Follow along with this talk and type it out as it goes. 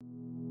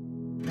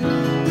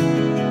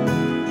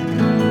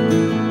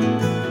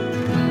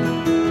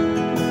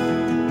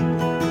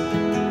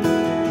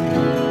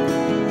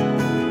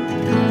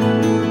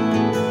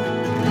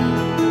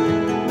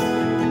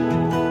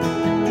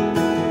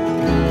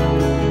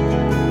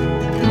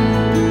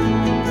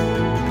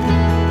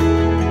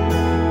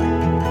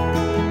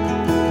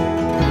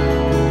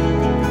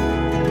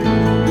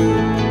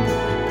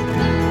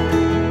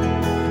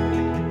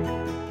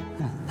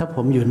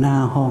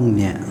ห้อง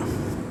เนี่ย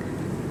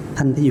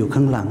ท่านที่อยู่ข้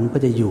างหลังก็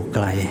จะอยู่ไก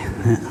ล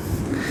นะ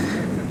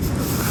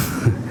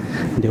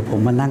เดี๋ยวผม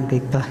มานั่งใก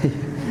ล้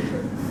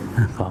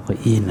ๆขอเก้า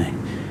อี้หน่อย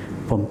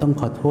ผมต้อง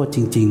ขอโทษจ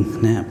ริง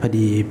ๆนะพอ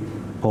ดี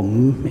ผม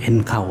เอ็น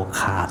เข่า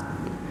ขาด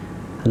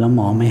แล้วหม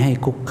อไม่ให้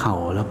คุกเข่า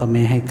แล้วก็ไ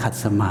ม่ให้ขัด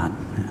สมาธิ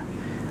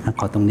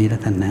ขอตรงนี้แล้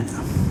วกันนะ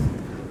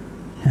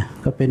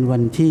ก็เป็นวั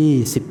นที่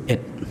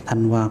11ธั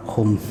นวาค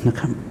มนะ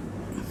ครับ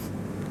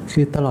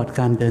คือตลอด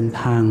การเดิน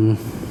ทาง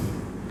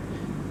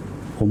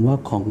ผมว่า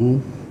ของ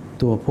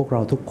ตัวพวกเร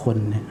าทุกคน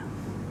เนี่ย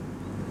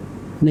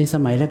ในส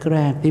มัยแร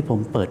กๆที่ผม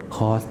เปิดค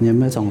อร์สเนี่ยเ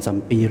มื่อ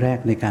 2-3 ปีแรก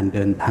ในการเ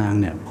ดินทาง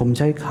เนี่ยผมใ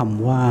ช้ค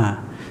ำว่า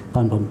ต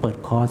อนผมเปิด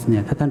คอร์สเนี่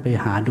ยถ้าท่านไป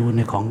หาดูใ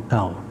นของเ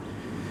ก่า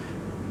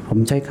ผม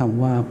ใช้ค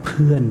ำว่าเ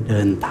พื่อนเ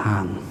ดินทา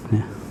งน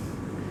ะ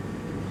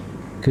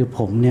คือผ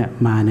มเนี่ย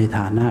มาในฐ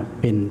านะ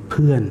เป็นเ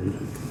พื่อน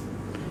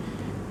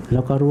แ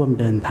ล้วก็ร่วม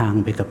เดินทาง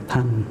ไปกับท่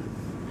าน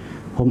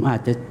ผมอา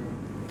จ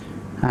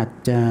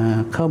จะ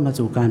เข้ามา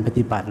สู่การป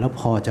ฏิบัติแล้ว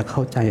พอจะเข้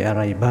าใจอะไ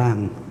รบ้าง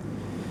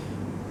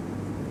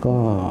ก็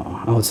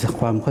เอา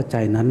ความเข้าใจ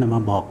นั้นม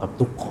าบอกกับ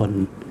ทุกคน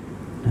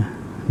นะ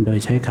โดย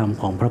ใช้ค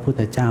ำของพระพุท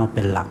ธเจ้าเ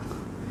ป็นหลัก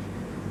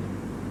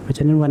เพราะฉ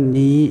ะนั้นวัน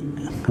นี้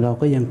เรา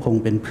ก็ยังคง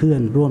เป็นเพื่อ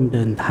นร่วมเ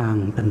ดินทาง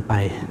กันไป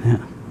น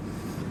ะ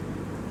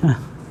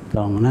ล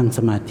องนั่งส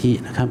มาธิ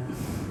นะครับ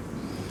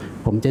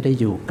ผมจะได้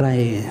อยู่ใกล้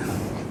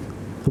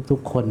ทุ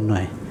กๆคนหน่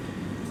อย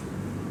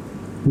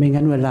ไม่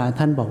งั้นเวลา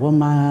ท่านบอกว่า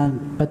มา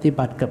ปฏิ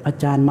บัติกับอา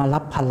จารย์มารั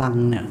บพลัง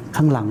เนี่ย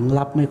ข้างหลัง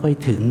รับไม่ค่อย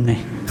ถึงไง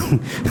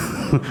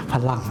พ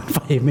ลังไป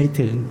ไม่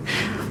ถึง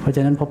เพราะฉ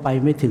ะนั้นพอไป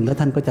ไม่ถึงแล้ว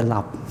ท่านก็จะห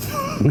ลับ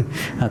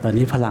ตอน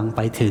นี้พลังไ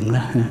ปถึงแ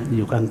ล้วอ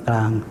ยู่กลา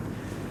ง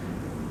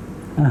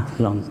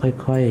ๆลอง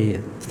ค่อย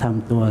ๆท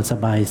ำตัว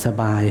ส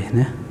บายๆ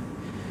นะ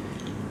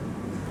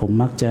ผม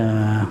มักจะ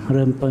เ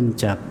ริ่มต้น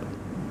จาก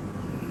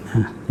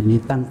ทีนี้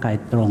ตั้งกาย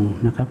ตรง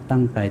นะครับตั้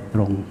งกายต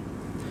รง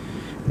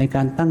ในก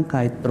ารตั้งก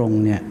ายตรง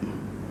เนี่ย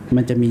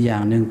มันจะมีอย่า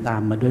งหนึ่งตา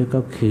มมาด้วย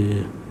ก็คือ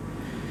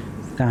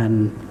การ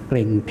เก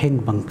ร็งเพ่ง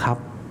บังคับ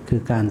คื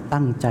อการ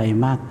ตั้งใจ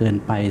มากเกิน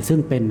ไปซึ่ง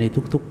เป็นใน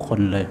ทุกๆคน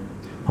เลย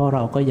เพราะเร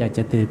าก็อยากจ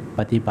ะป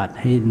ฏิบัติ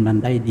ให้มัน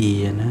ได้ดี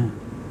นะ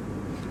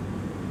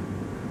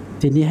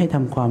ทีนี้ให้ท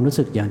ำความรู้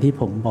สึกอย่างที่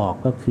ผมบอก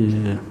ก็คือ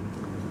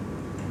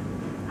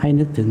ให้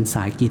นึกถึงส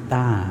ายกีต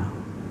าร์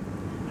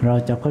เรา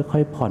จะค่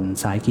อยๆผ่อน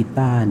สายกีต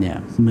าร์เนี่ย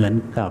เหมือน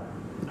กับ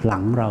หลั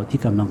งเราที่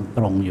กำลังต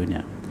รงอยู่เนี่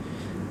ย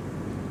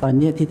ตอน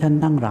นี้ที่ท่าน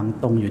นั่งหลัง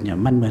ตรงอยู่เนี่ย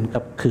มันเหมือนกั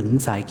บขึง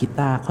สายกี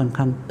ตาร์ค่อน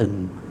ข้างตึง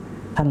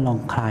ท่านลอง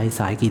คลาย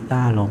สายกีต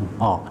าร์ลง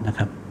ออกนะค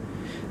รับ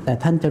แต่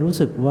ท่านจะรู้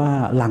สึกว่า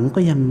หลังก็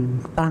ยัง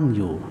ตั้งอ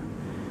ยู่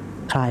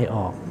คลายอ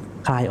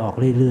อก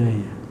เรื่อย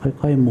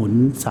ๆค่อยๆหมุน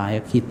สาย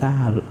กีตา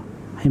ร์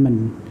ให้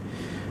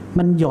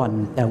มันหย่อน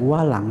แต่ว่า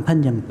หลังท่าน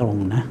ยังตรง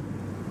นะ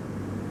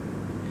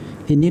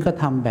ทีนี้ก็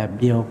ทำแบบ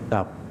เดียว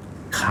กับ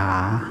ขา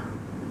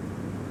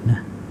นะ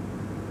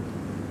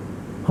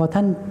พอท่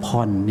านผ่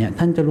อนเนี่ย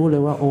ท่านจะรู้เล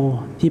ยว่าโอ้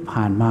ที่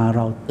ผ่านมาเ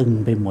ราตึง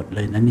ไปหมดเล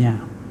ยนะเนี่ย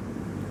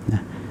น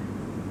ะ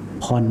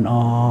ผ่อนอ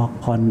อ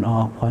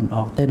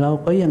กแต่เรา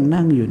ก็ยัง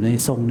นั่งอยู่ใน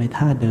ทรงใน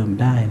ท่าเดิม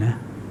ได้นะ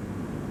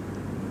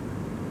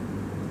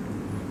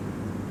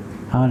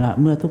เอาละ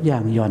เมื่อทุกอย่า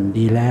งหย่อน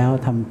ดีแล้ว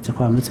ทำค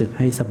วามรู้สึกใ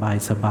ห้ส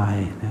บาย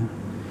นะ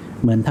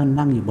เหมือนท่าน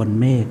นั่งอยู่บน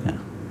เมฆนะ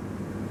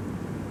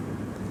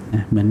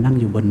เหมือนนั่ง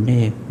อยู่บนเม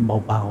ฆ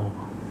เบาๆ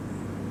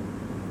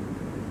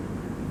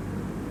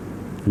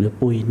หรือ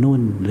ปุยนุ่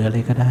นหรืออะไร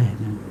ก็ได้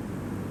นะ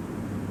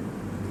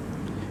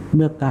เ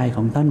มื่อกายข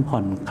องท่านผ่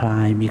อนคลา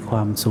ยมีคว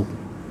ามสุข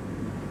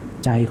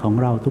ใจของ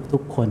เราทุ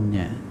กๆคนเ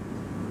นี่ย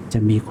จะ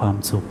มีความ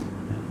สุข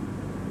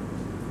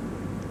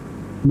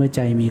เมื่อใ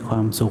จมีควา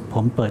มสุขผ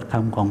มเปิดค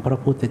ำของพระ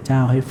พุทธเจ้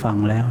าให้ฟัง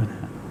แล้วน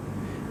ะ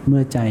เมื่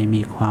อใจ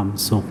มีความ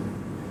สุข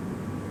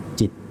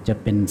จิตจะ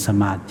เป็นส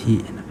มาธิ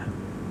นะครับ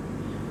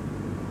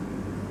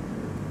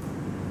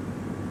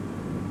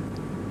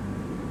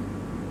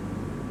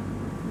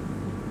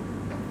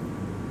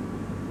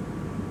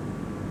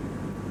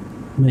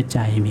เมื่อใจ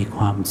มีค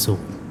วามสุ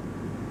ข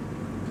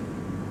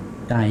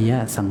กาย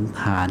สัง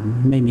ขาร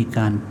ไม่มีก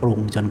ารปรุง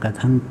จนกระ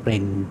ทั่งเกร็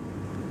ง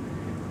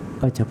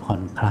ก็จะผ่อ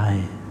นคลาย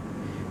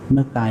เ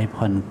มื่อกาย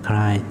ผ่อนคล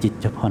ายจิต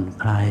จะผ่อน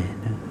คลาย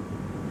นะ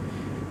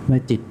เมื่อ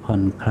จิตผ่อ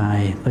นคลา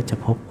ยก็จะ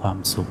พบความ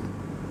สุข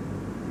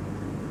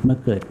เมื่อ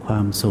เกิดควา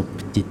มสุข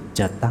จิต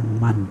จะตั้ง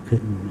มั่นขึ้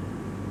น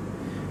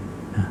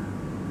นะ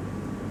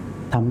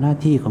ทำหน้า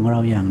ที่ของเรา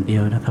อย่างเดี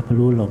ยวนะครับ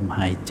รู้ลมห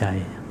ายใจ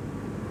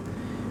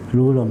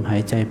รู้ลมหา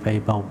ยใจไป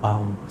เบา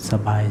ๆ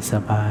ส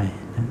บาย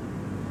ๆนะ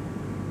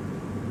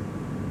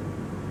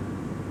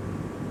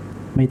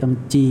ไม่ต้อง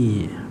จี้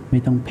ไม่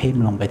ต้องเพ่ง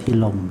ลงไปที่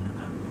ลมนะ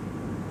ครับ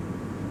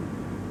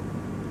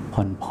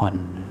ผ่อน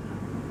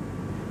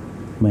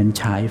เหมือน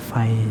ฉายไฟ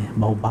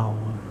เบา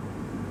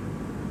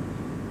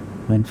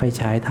ๆเหมือนไฟ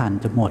ฉายถ่าน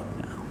จะหมด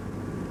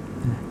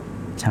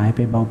ฉายไป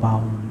เบา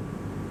ๆ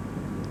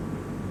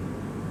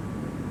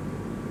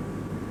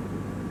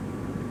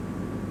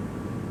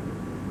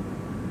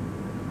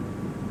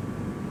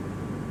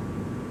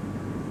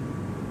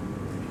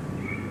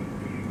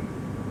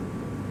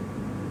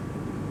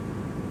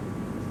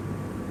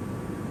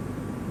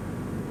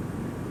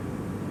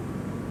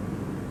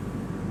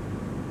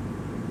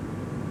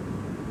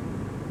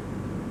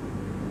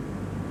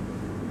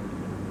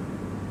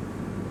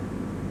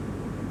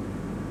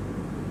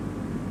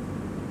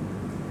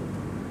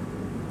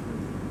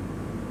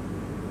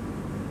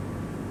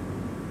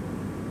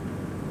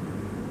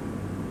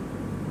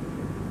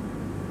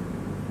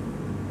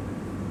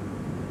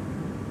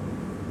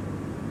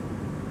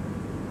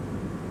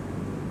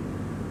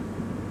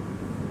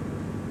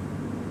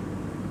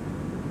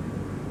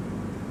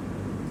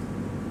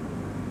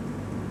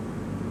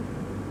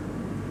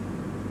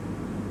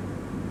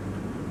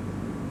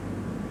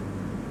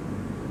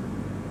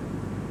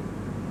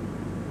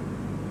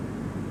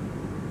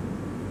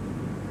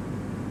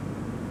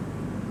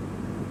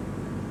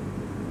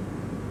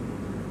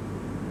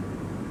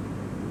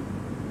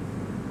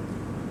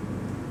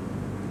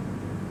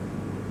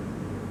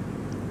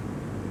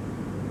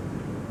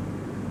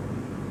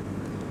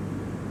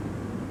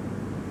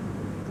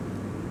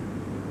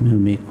เมื่อ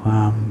มีคว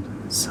าม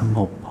สง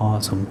บพอ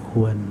สมค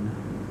วร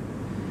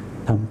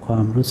ทำควา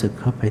มรู้สึก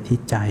เข้าไปที่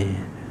ใจ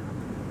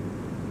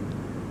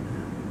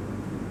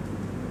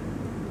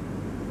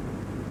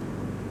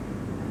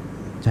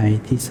ใจ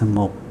ที่สง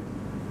บ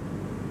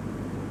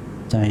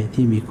ใจ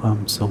ที่มีความ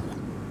สุข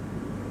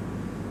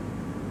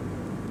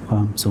คว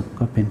ามสุข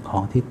ก็เป็นขอ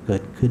งที่เกิ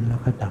ดขึ้นแล้ว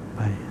ก็ดับไ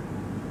ป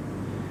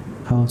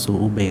เข้าสู่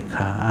อุเบกข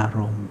าอาร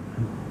มณ์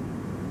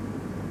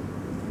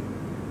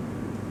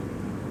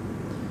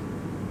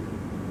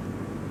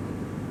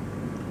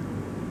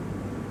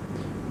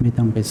ไม่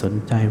ต้องไปสน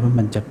ใจว่า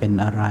มันจะเป็น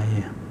อะไร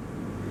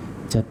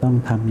จะต้อง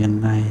ทำยัง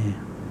ไง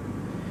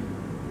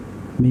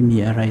ไม่มี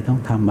อะไรต้อง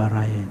ทำอะไร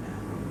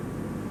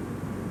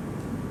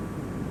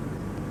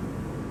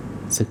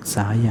ศึกษ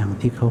าอย่าง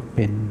ที่เขาเ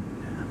ป็น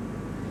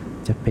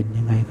จะเป็น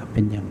ยังไงก็เ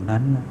ป็นอย่าง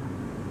นั้น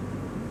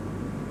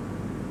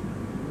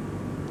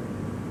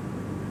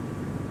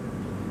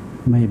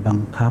ไม่บัง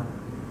คับ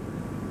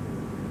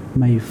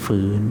ไม่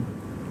ฝืน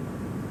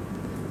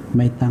ไ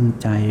ม่ตั้ง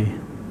ใจ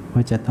ว่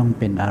าจะต้อง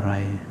เป็นอะไร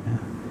นะ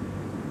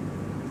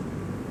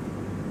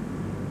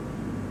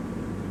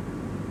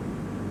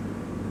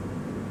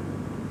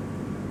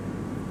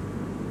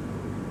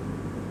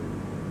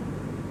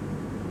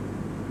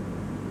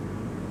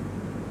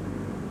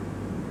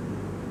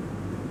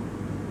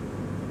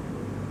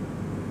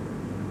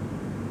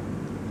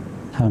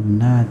ทำ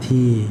หน้า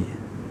ที่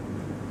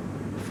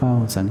เฝ้า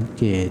สังเ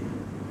กต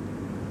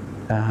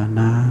กา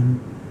น้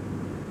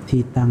ำ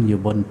ที่ตั้งอยู่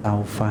บนเตา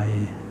ไฟ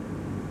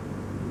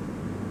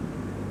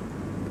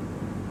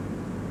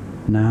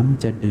น้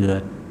ำจะเดือ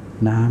ด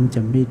น้ำจ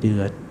ะไม่เดื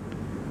อด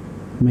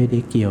ไม่ได้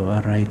เกี่ยวอ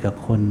ะไรกับ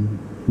คน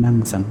นั่ง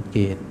สังเก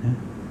ตนะ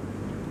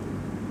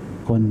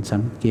คนสั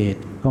งเกต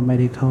ก็ไม่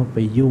ได้เข้าไป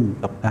ยุ่ง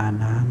กับกา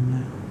น้ำน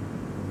ะ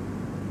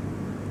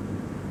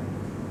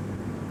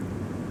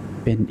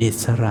เป็นอิ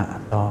สระ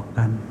ต่อ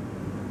กัน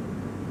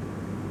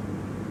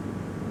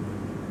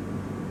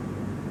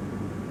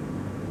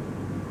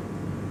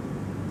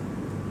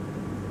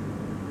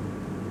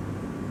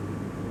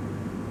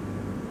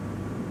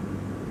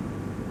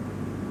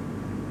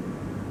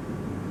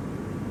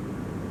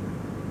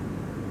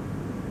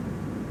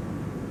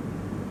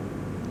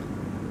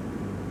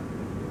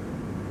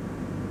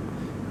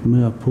เ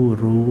มื่อผู้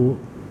รู้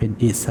เป็น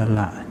อิสร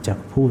ะจาก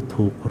ผู้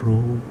ถูก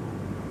รู้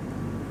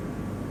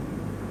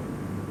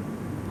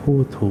ผู้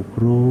ถูก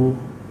รู้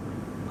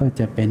ก็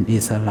จะเป็นอิ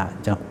สระ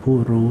จากผู้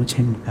รู้เ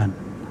ช่นกัน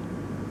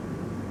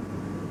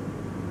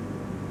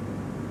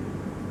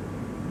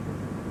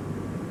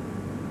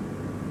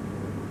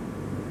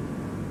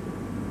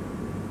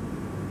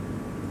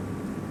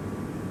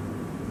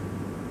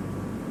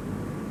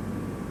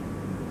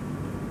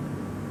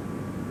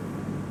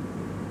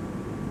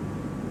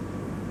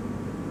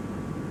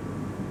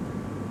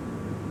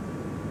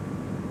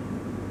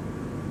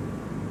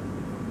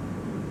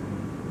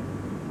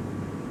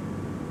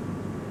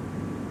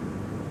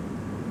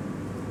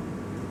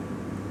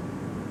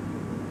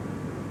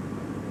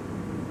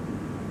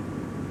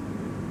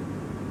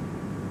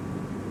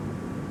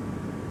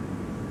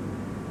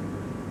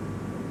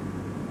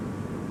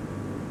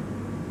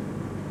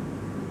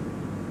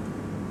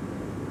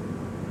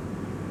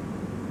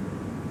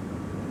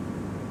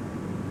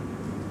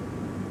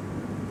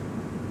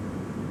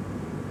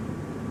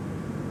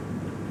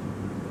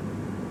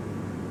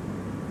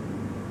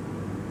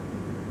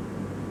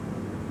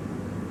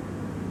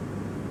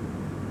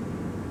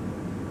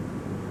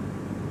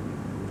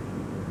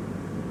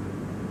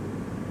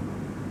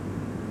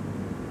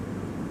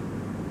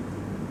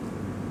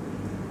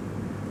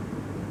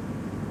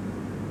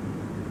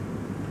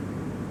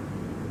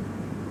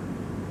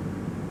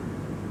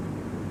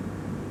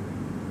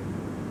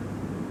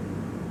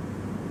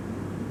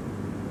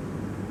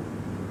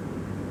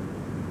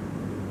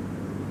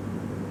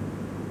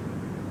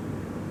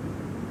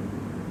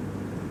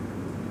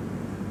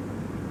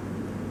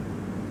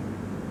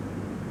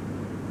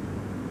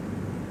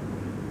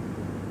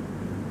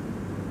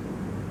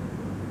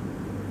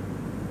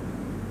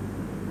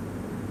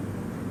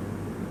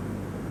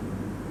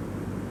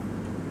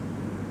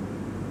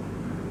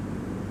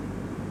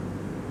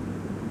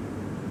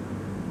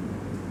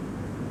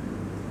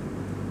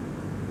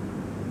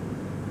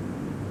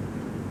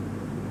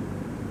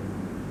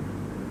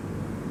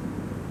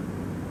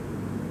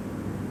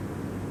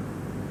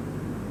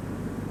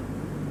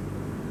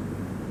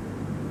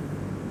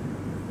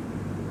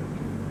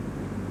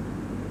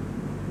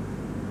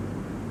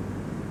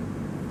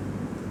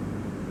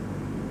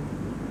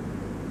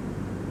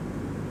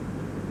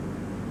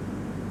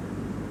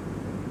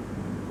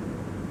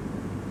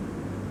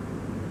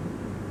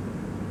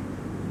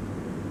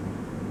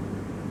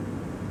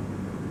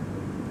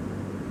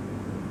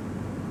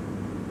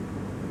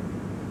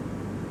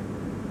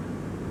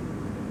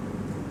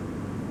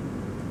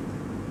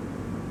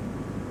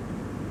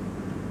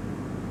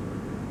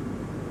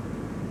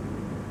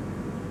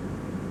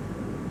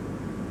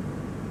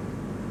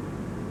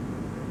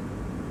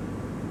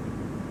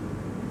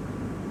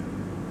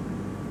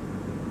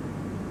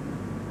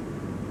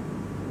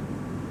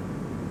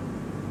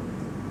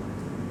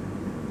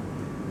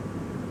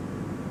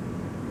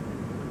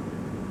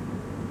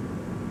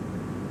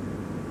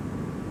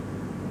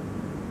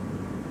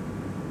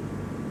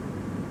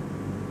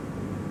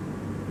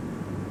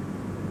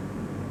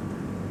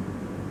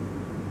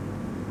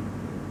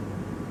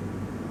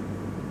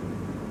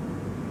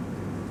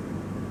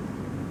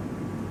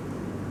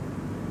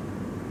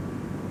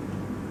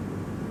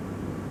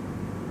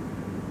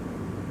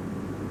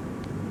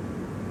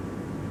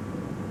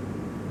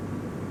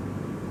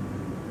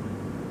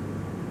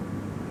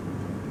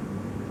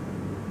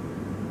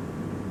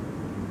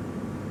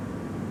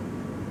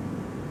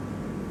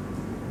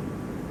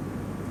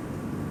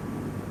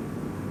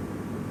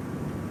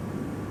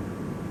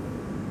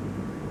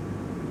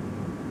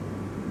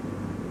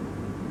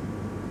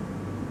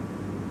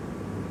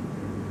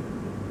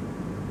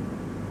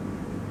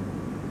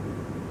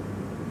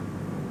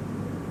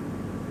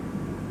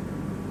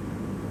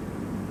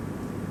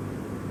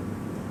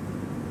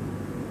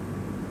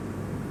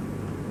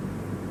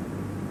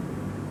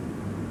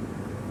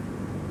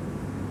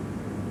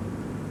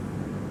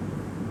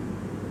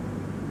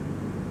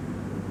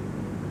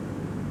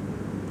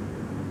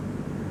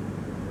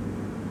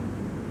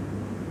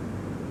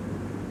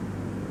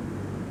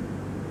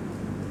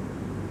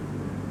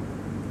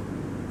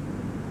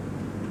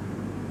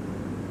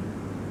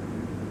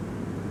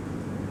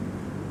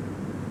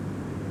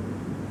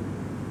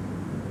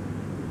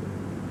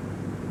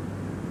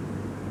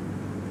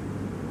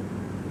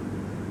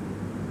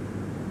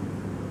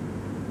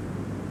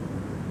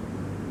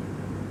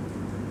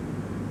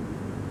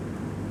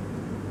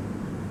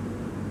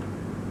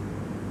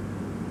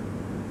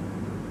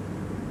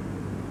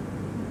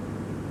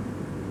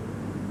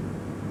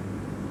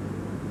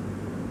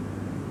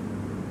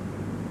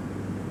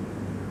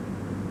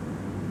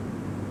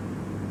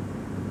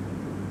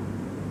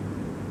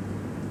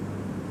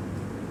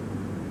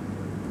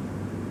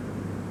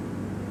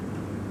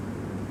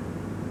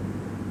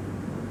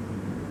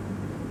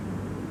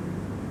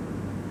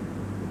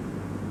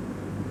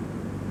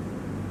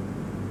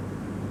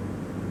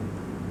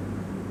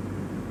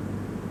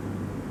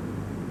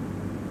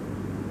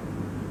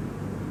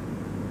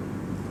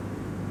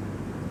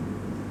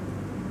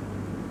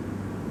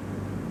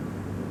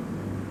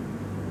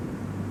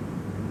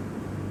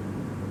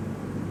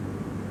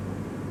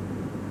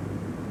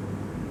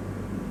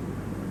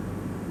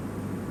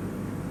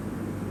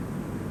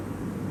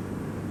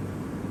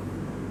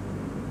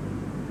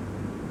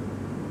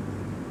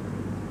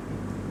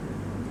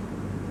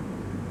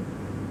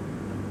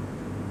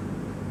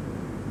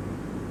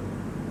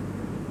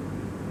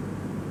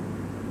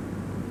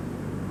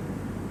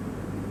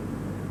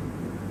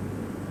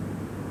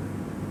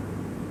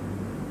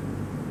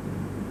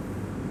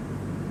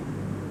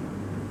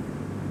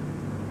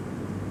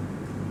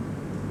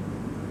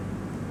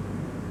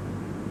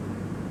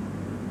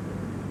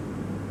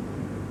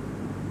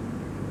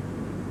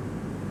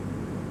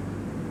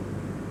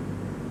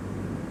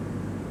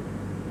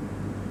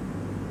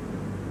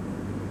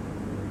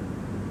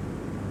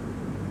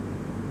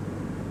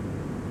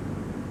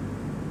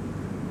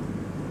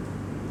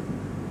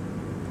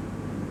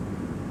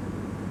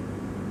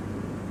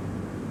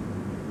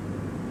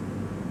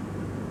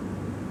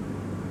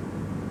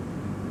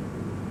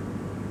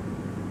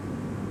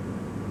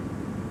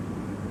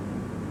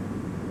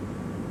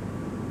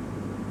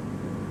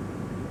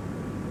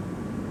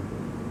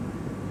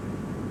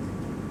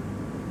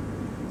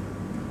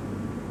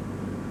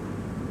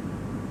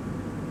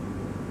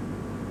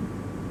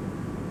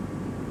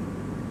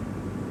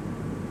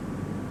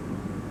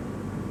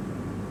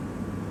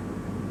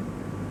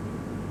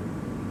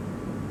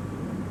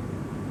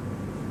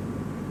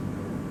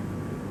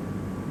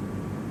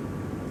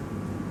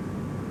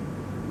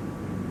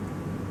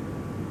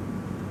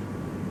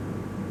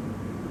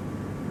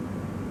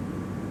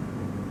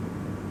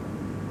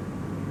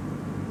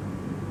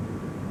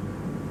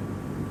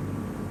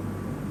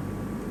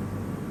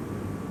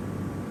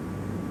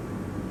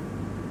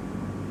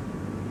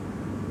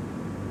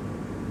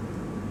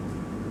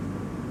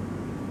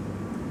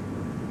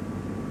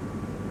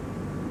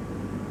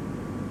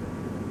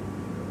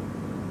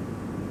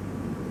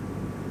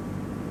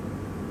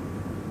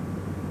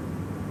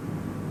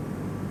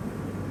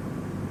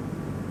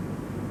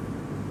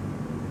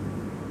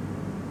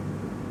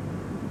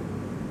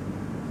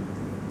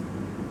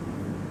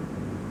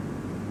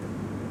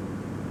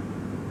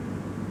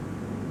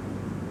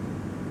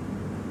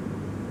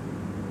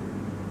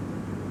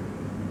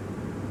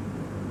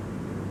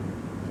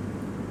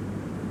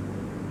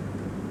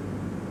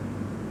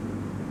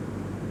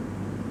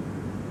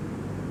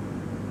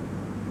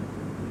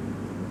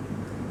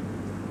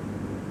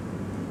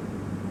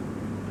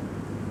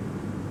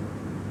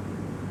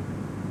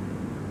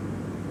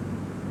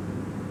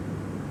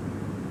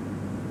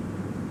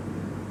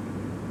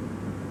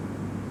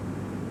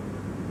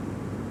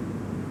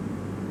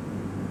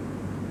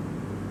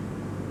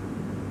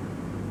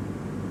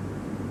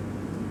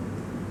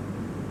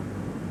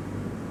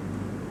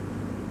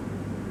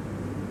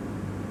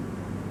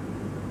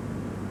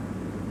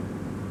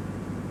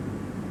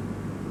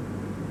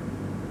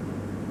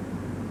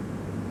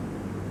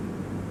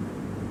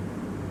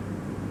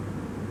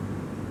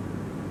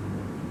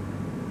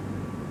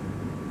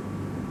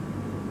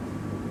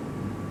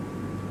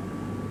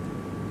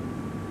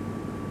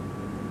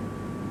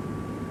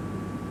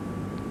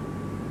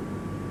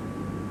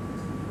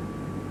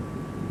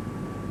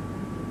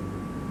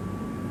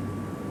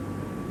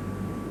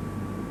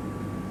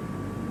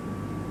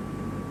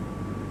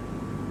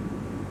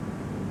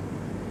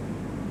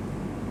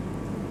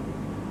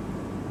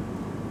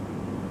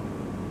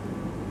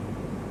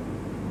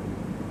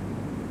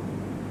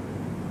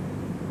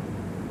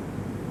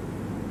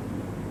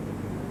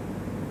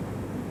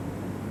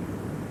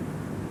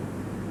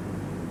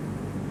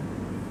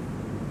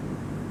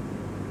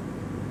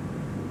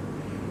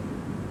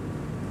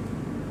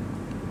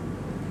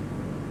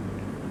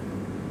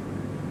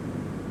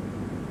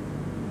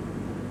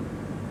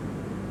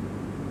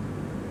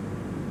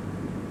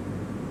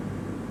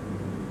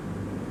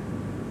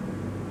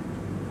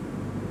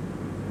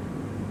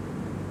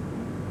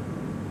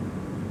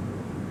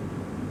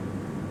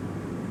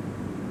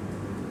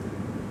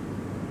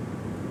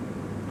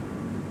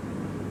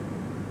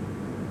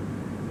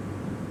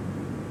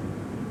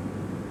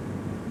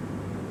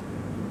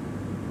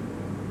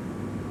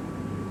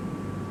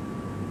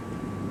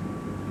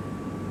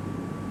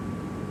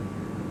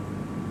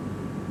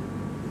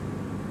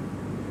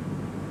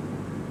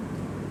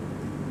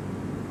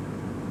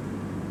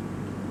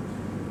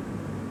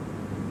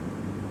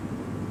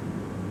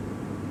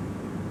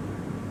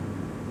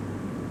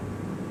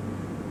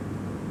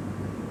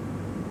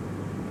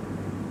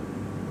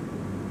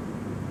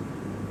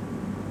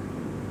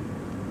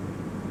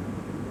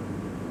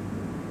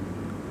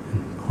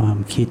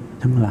คิด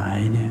ทั้งหลาย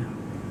เนี่ย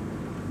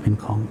เป็น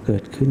ของเกิ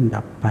ดขึ้น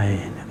ดับไป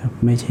นะครับ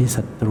ไม่ใช่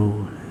ศัตรู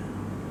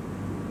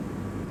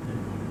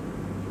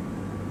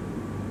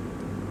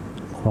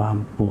ความ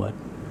ปวด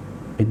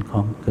เป็นข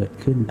องเกิด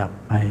ขึ้นดับ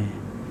ไป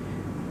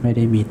ไม่ไ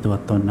ด้มีตัว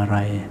ตนอะไร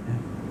นะ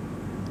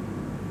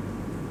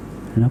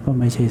แล้วก็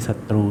ไม่ใช่ศั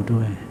ตรู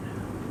ด้วย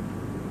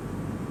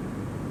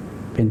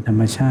เป็นธรร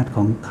มชาติข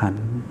องขัน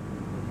ธ์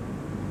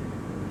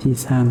ที่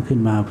สร้างขึ้น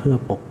มาเพื่อ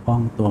ปกป้อ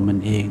งตัวมัน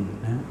เอง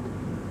นะ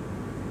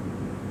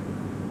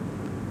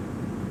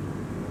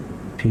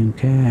เพียง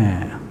แค่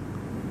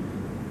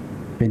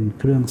เป็นเ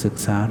ครื่องศึก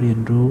ษาเรียน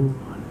รู้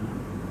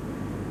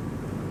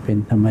เป็น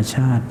ธรรมช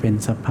าติเป็น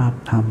สภาพ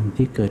ธรรม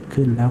ที่เกิด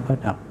ขึ้นแล้วก็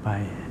ดับไป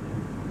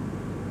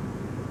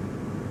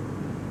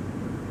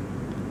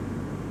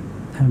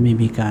ถ้าไม่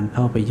มีการเ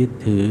ข้าไปยึด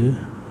ถือ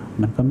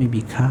มันก็ไม่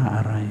มีค่าอ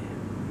ะไร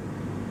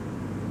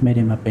ไม่ไ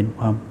ด้มาเป็นค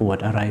วามปวด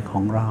อะไรขอ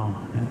งเรา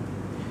นะ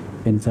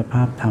เป็นสภ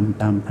าพธรรม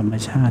ตามธรรม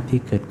ชาติที่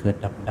เกิด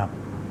ดับ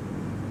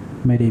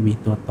ไม่ได้มี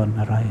ตัวตน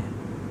อะไร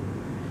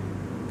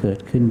เกิด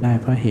ขึ้นได้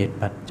เพราะเหตุ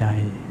ปัจจัย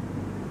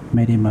ไ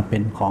ม่ได้มาเป็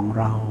นของ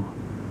เรา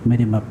ไม่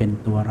ได้มาเป็น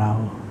ตัวเรา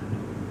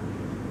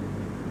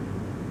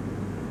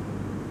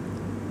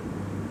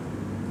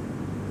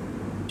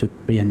จุด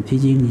เปลี่ยนที่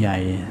ยิ่งใหญ่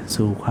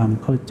สู่ความ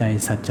เข้าใจ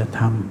สัจธ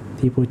รรม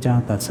ที่พระเจ้า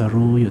ตรัส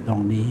รู้อยู่ตร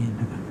งนี้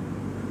นะครับ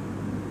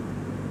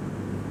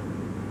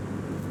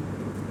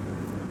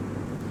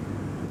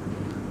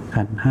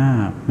ขันธ์ห้า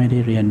ไม่ได้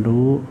เรียน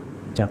รู้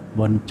จาก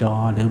บนจอ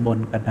หรือบน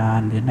กระดา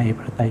นหรือในพ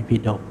ระไตรปิ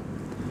ฎก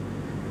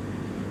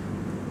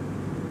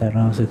แต่เร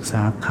าศึกษ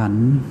าขัน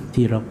ธ์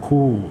ทีละ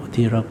คู่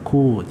ทีละ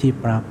คู่ที่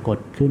ปรากฏ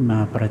ขึ้นมา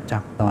ประจั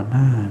กษ์ต่อห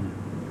น้า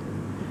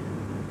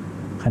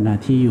ขณะ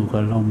ที่อยู่กั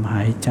บลมห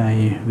ายใจ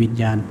วิญ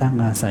ญาณตั้ง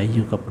อาศัยอ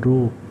ยู่กับ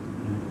รูป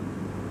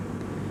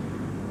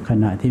ข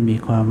ณะที่มี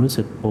ความรู้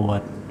สึกปว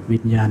ดวิ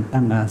ญญาณ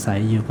ตั้งอาศัย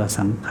อยู่กับ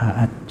สังขา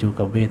รอยู่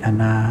กับเวท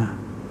นา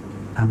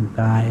ทาง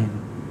กาย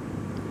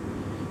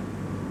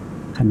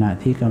ขณะ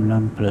ที่กำลั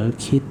งเผลอ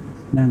คิด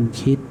นั่ง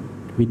คิด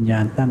วิญญา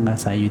ณตั้งอา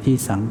ศัยอยู่ที่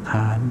สังข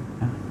าร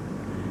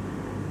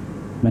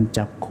มัน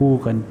จับคู่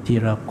กันที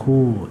ละ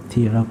คู่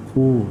ทีละ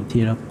คู่ที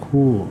ละ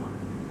คู่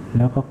แ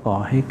ล้วก็ก่อ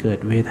ให้เกิด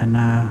เวทน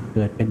าเ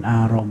กิดเป็นอ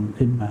ารมณ์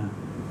ขึ้นมา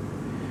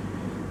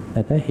แ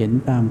ต่ถ้าเห็น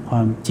ตามคว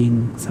ามจริง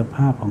สภ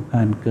าพของก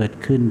ารเกิด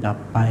ขึ้นดับ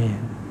ไป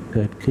เ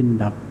กิดขึ้น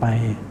ดับไป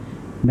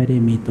ไม่ได้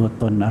มีตัว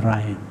ตนอะไร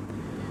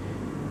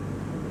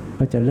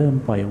ก็จะเริ่ม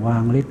ปล่อยวา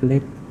งเล็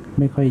กๆ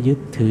ไม่ค่อยยึด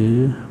ถือ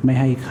ไม่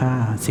ให้ค่า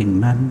สิ่ง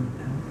นั้น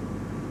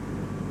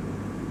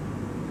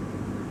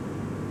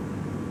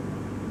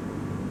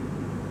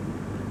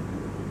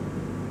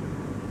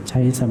ใ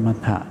ช้สม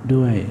ถะ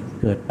ด้วย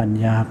เกิดปัญ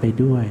ญาไป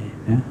ด้วย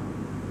นะ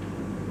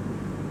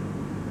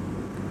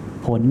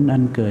ผลอั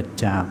นเกิด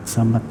จากส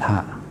มถะ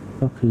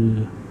ก็คือ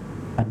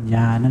ปัญญ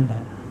านั่นแหล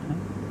ะ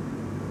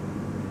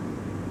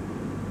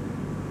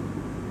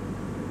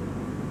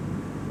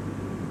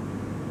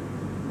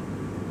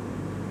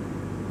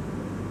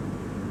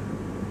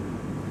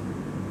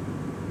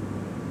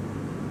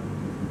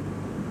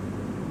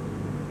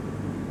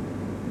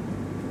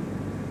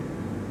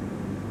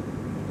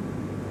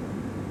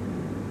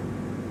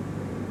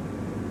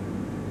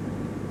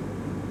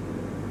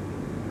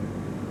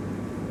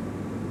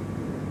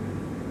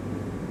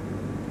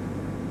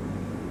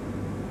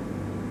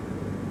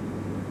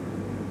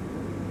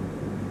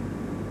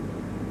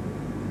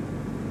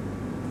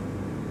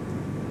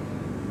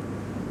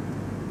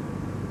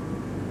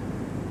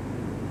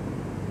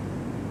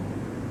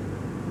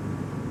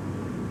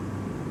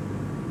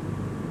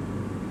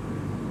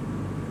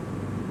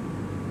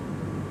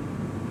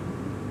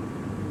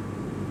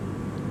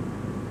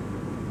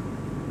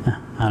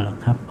เอาละ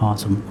ครับพอ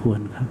สมควร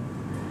ครับ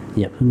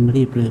อย่าเพิ่ง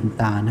รีบลืม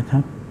ตานะค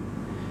รับ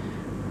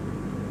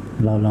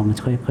เราลอง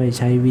ค่อยๆ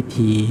ใช้วิ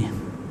ธี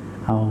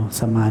เอา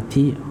สมา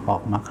ธิออ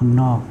กมาข้าง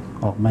นอก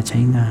ออกมาใช้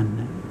งาน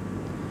นะ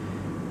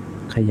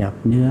ขยับ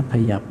เนื้อข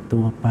ยับตั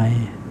วไป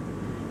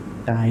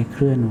กายเค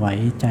ลื่อนไหว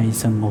ใจ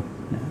สงบ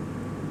นะ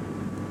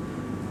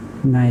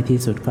ง่ายที่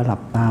สุดก็หลั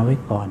บตาไว้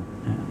ก่อน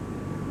นะ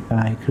ก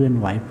ายเคลื่อน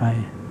ไหวไป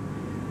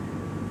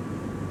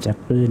จะ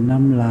กลืนน้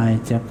ำลาย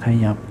จะข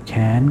ยับแข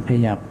นข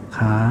ยับ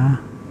ขา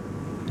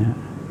นะ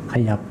ข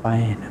ยับไป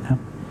นะครับ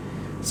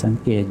สัง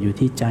เกตอยู่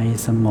ที่ใจ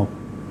สงบ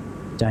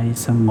ใจ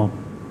สงบ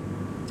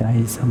ใจ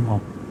สง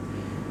บ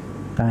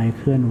กายเ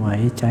คลื่อนไหว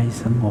ใจ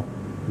สงบ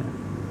นะ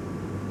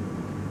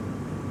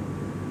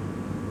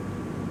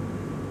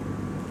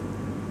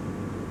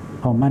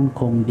พอมั่น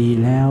คงดี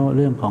แล้วเ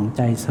รื่องของใ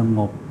จสง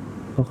บ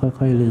ก็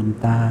ค่อยๆลืม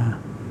ตา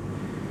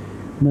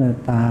เมื่อ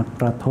ตา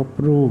กระทบ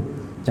รูป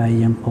ใจ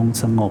ยังคง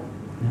สงบ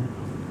นะ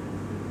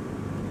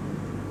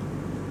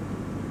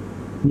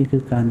นี่คื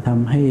อการท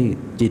ำให้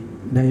จิต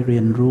ได้เรี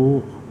ยนรู้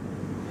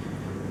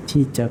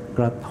ที่จะก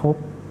ระทบ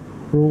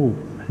รูป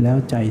แล้ว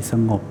ใจส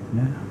งบ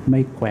นะไ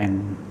ม่แกว่ง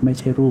ไม่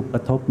ใช่รูปกร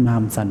ะทบนา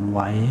มสั่นไหว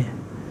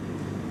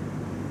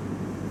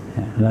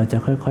เราจะ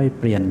ค่อยๆ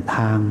เปลี่ยนท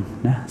าง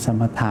นะส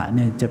มถะเ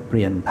นี่ยจะเป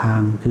ลี่ยนทา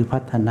งคือพั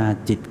ฒนา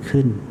จิต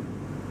ขึ้น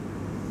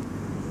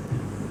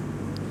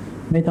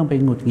ไม่ต้องไป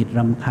หงุดหงิดร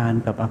ำคาญ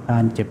กับอากา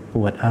รเจ็บป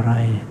วดอะไร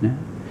นะ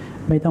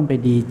ไม่ต้องไป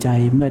ดีใจ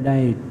เมื่อได้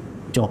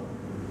จบ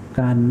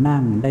การนั่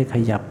งได้ข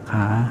ยับข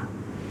า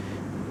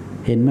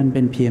เห็นมันเ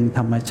ป็นเพียงธ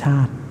รรมชา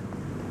ติ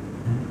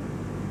นะ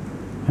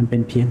มันเป็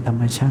นเพียงธร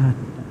รมชาติ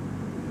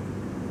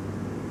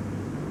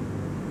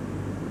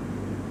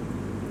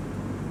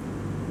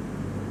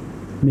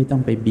ไม่ต้อ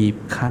งไปบีบ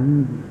คั้น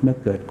เมื่อ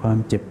เกิดความ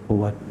เจ็บป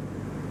วด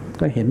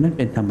ก็เห็นมันเ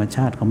ป็นธรรมช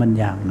าติของมัน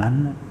อย่างนั้น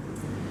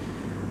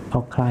พอ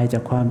คลายจา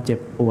กความเจ็บ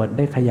ปวดไ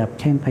ด้ขยับ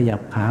แข้งขยั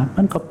บขา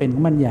มันก็เป็นข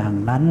องมันอย่าง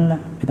นั้นล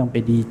ะไม่ต้องไป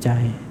ดีใจ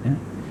นะ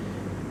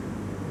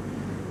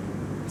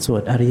สว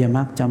ดอริยมร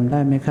รคจำได้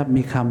ไหมครับ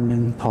มีคำห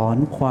นึ่งถอน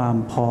ความ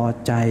พอ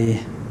ใจ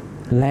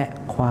และ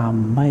ความ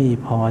ไม่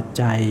พอใ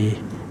จ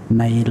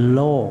ในโ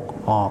ลก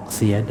ออกเ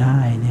สียได้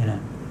นี่แหล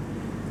ะ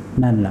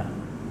นั่นแหละ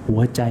หั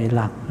วใจห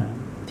ลัก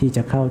ที่จ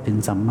ะเข้าถึง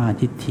สัมมา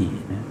ทิฏฐิ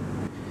นะ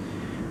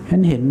ฉะนั้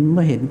นเ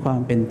มื่อเห็นความ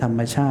เป็นธรรม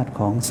ชาติ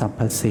ของสรรพ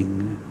สิ่ง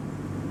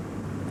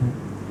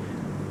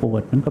ปว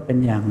ดมันก็เป็น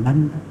อย่างนั้น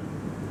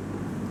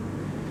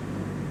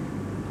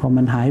พอ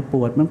มันหายป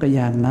วดมันก็อ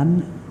ย่างนั้น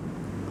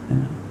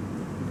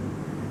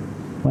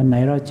วันไหน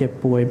เราเจ็บ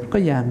ป่วยมันก็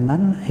อย่างนั้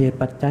นเหตุ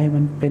ปัจจัย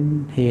มันเป็น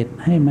เหตุ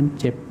ให้มัน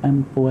เจ็บมัน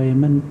ป่วย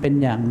มันเป็น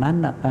อย่างนั้น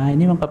กาย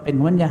นี่มันก็เป็น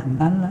วันอย่าง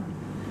นั้นละ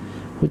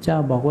พระเจ้า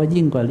บอกว่า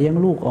ยิ่งกว่าเลี้ยง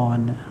ลูกอ่อน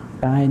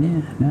กายนี่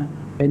นะ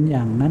เป็นอ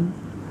ย่างนั้น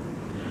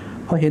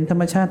พอเห็นธร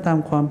รมชาติตาม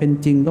ความเป็น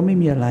จริงก็ไม่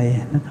มีอะไร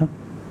นะครับ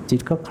จิต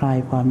ก็คลาย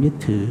ความยึด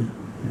ถือ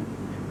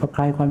พอค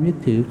ลายความยึด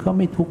ถือก็ไ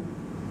ม่ทุกข์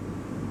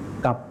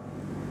กับ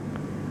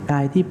กา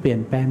ยที่เปลี่ย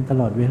นแปลงต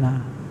ลอดเวลา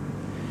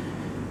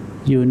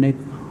อยู่ใน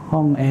ห้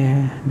องแอ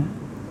ร์นะ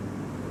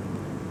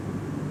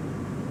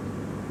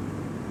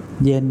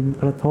เย็น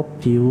กระทบ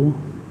ผิว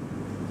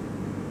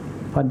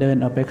พอเดิน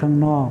ออกไปข้าง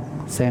นอก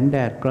แสงแด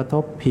ดกระท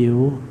บผิว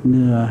เห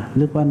งื่อห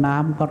รือว่าน้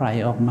ำก็ไหล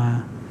ออกมา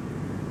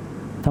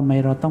ทำไม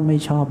เราต้องไม่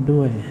ชอบ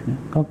ด้วย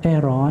ก็แค่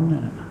ร้อน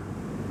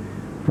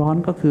ร้อน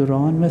ก็คือ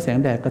ร้อนเมื่อแสง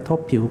แดดกระทบ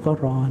ผิวก็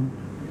ร้อน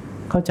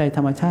เข้าใจธ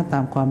รรมชาติตา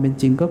มความเป็น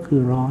จริงก็คื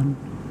อร้อน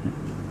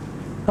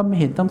ก็ไม่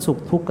เห็นต้องสุข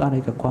ทุกข์อะไร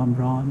กับความ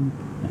ร้อน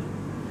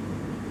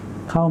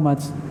เข้ามา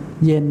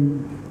เ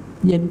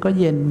ย็นก็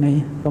เย็นไง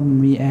ก็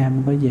มีแอร์มั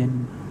นก็เย็น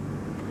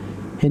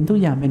เห็นทุก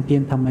อย่างเป็นเพีย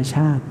งธรรมช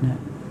าตินะ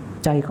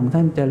ใจของท่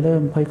านจะเริ่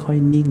มค่อย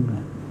ๆนิ่ง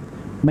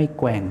ไม่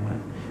แกว่ง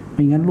ไ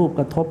ม่งั้นรูป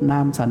กระทบน้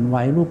ำสั่นไหว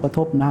รูปกระท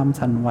บน้ำ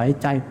สั่นไหว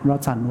ใจเรา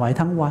สั่นไหว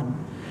ทั้งวัน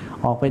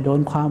ออกไปโดน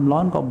ความร้อ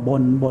นก็บ่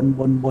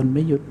นไ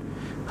ม่หยุด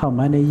เข้าม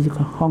าใน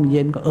ห้องเ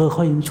ย็นก็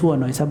ค่อยยังชั่ว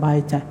หน่อยสบาย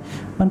ใจ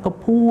มันก็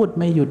พูด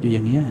ไม่หยุดอยู่อ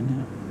ย่างนี้น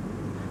ะ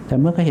แต่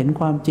เมื่อเขาเห็น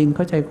ความจริงเ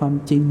ข้าใจความ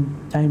จริง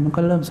ใจมัน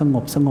ก็เริ่มส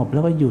งบแล้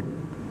วก็หยุด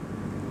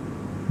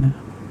นะ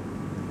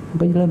มัน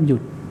ก็เริ่มหยุ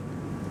ด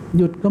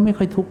ก็ไม่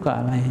ค่อยทุกข์กับ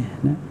อะไร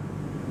นะ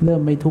เริ่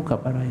มไม่ทุกข์กับ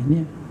อะไรเ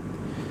นี่ย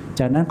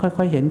จากนั้นค่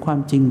อยๆเห็นความ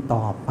จริง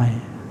ต่อไป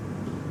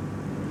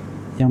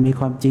ยังมี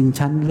ความจริง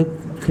ชั้นลึก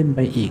ขึ้นไป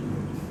อีก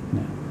น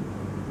ะ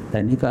แต่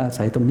นี่ก็อา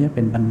ศัยตรงนี้เ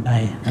ป็นบันได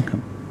นะครับ